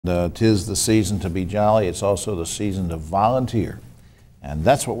'Tis the season to be jolly. It's also the season to volunteer. And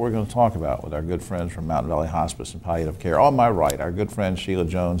that's what we're going to talk about with our good friends from Mountain Valley Hospice and Palliative Care. On my right, our good friend Sheila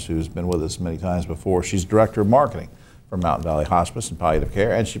Jones, who's been with us many times before. She's Director of Marketing for Mountain Valley Hospice and Palliative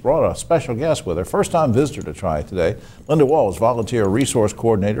Care, and she brought a special guest with her, first-time visitor to Triad today. Linda Walls, Volunteer Resource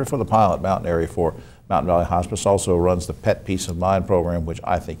Coordinator for the Pilot Mountain area for Mountain Valley Hospice, also runs the Pet Peace of Mind program, which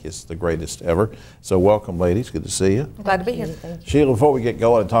I think is the greatest ever. So welcome, ladies. Good to see you. Glad to be here. Sheila, before we get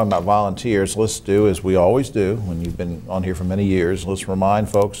going and talking about volunteers, let's do as we always do when you've been on here for many years. Let's remind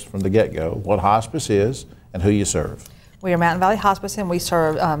folks from the get-go what hospice is and who you serve. We are Mountain Valley Hospice, and we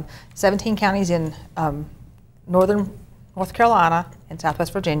serve 17 counties in northern North Carolina and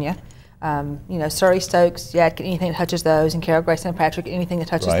Southwest Virginia. You know, Surrey, Stokes, Yadkin, anything that touches those, and Carroll, Grayson, and Patrick, anything that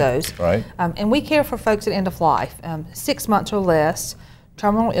touches those. Right. And we care for folks at end of life, 6 months or less,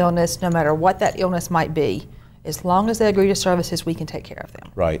 terminal illness, no matter what that illness might be. As long as they agree to services, we can take care of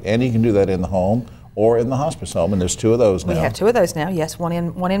them. Right, and you can do that in the home or in the hospice home, and there's 2 of those now. We have 2 of those now, yes. One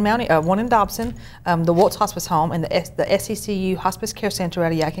in Dobson, the Waltz Hospice Home, and the SCCU Hospice Care Center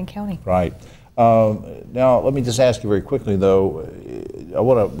out of Yadkin County. Right. Now, let me just ask you very quickly, though. I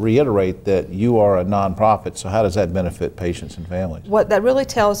want to reiterate that you are a nonprofit, so how does that benefit patients and families? What that really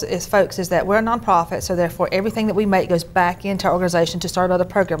tells folks is that we're a nonprofit, so therefore everything that we make goes back into our organization to start another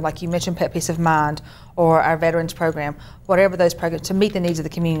program, like you mentioned, Pet Peace of Mind, or our Veterans Program, whatever those programs, to meet the needs of the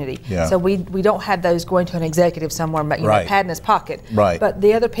community. Yeah. So we don't have those going to an executive somewhere, you know, pad in his pocket. Right. But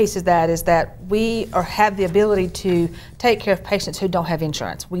the other piece of that is that we have the ability to take care of patients who don't have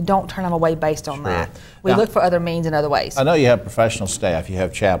insurance. We don't turn them away based on that. We look for other means and other ways. I know you have professional staff, you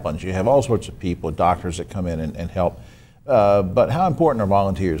have chaplains, you have all sorts of people, doctors that come in and help. But how important are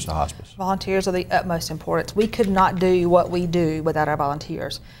volunteers to hospice? Volunteers are the utmost importance. We could not do what we do without our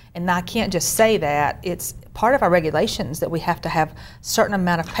volunteers. And I can't just say that. It's part of our regulations that we have to have a certain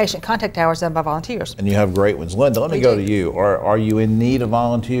amount of patient contact hours done by volunteers. And you have great ones. Linda, let me go to you. Are you in need of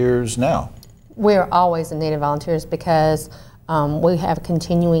volunteers now? We're always in need of volunteers because we have a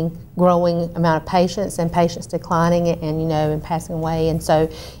continuing growing amount of patients and patients declining and passing away, and so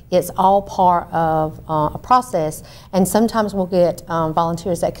it's all part of a process. And sometimes we'll get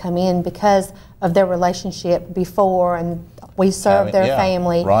volunteers that come in because of their relationship before, and we serve their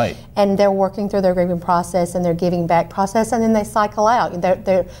family, and they're working through their grieving process and their giving back process, and then they cycle out.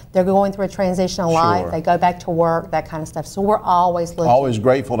 They're going through a transitional life. They go back to work, that kind of stuff. So we're always looking. Always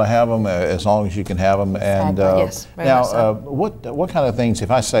grateful to have them as long as you can have them. And yes, now, what kind of things? If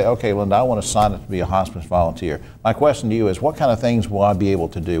I say, okay, Linda, I want to sign up to be a hospice volunteer, my question to you is, what kind of things will I be able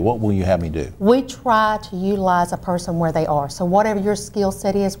to do? What will you have me do? We try to utilize a person where they are. So whatever your skill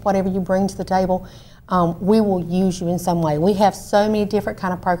set is, whatever you bring to the table, we will use you in some way. We have so many different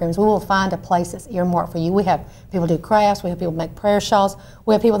kind of programs. We will find a place that's earmarked for you. We have people do crafts. We have people make prayer shawls.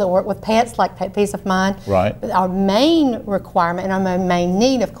 We have people that work with pets, like Pet Peace of Mind. Right. But our main requirement and our main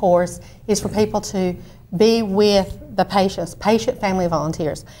need, of course, is for people to be with the patients, patient-family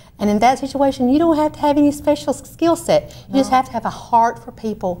volunteers. And in that situation, you don't have to have any special skill set. You just have to have a heart for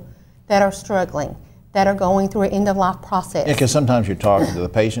people that are struggling, that are going through an end-of-life process. Yeah, because sometimes you're talking to the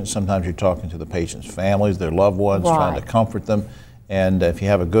patients, sometimes you're talking to the patients' families, their loved ones, trying to comfort them. And if you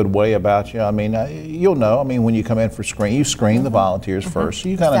have a good way about you, I mean, you'll know. I mean, when you come in for screen, you screen the volunteers first, so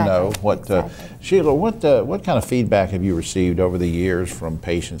you kind of know what. Sheila, what kind of feedback have you received over the years from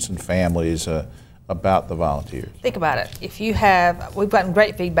patients and families about the volunteers? Think about it. We've gotten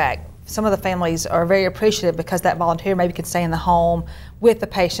great feedback. Some of the families are very appreciative because that volunteer maybe can stay in the home with the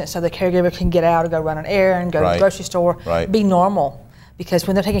patient so the caregiver can get out and go run an errand, go to the grocery store, be normal. Because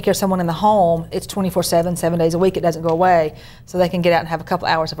when they're taking care of someone in the home, it's 24/7, 7 days a week, it doesn't go away, so they can get out and have a couple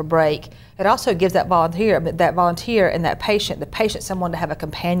hours of a break. It also gives that volunteer and the patient someone to have a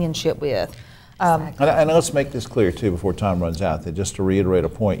companionship with. And let's make this clear too before time runs out, that just to reiterate a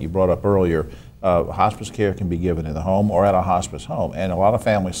point you brought up earlier, hospice care can be given in the home or at a hospice home. And a lot of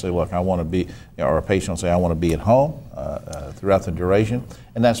families say, look, I want to be, or a patient will say, I want to be at home throughout the duration,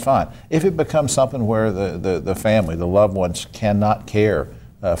 and that's fine. If it becomes something where the family, the loved ones cannot care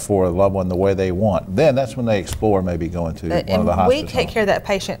for a loved one the way they want, then that's when they explore maybe going to one of the hospice We take care of that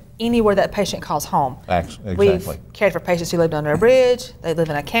patient anywhere that patient calls home. Exactly. We've cared for patients who lived under a bridge, they live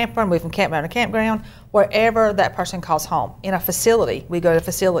in a campground, we from campground to campground, wherever that person calls home. In a facility, we go to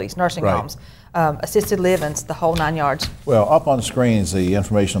facilities, nursing homes, assisted livings, the whole 9 yards. Well, up on the screens, the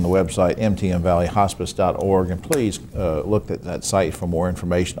information on the website, mtmvalleyhospice.org, and please look at that site for more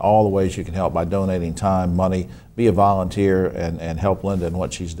information, all the ways you can help by donating time, money, be a volunteer, and help Linda in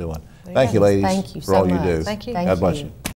what she's doing. Thank you, ladies, Thank you for all so you do. Thank you. God bless you.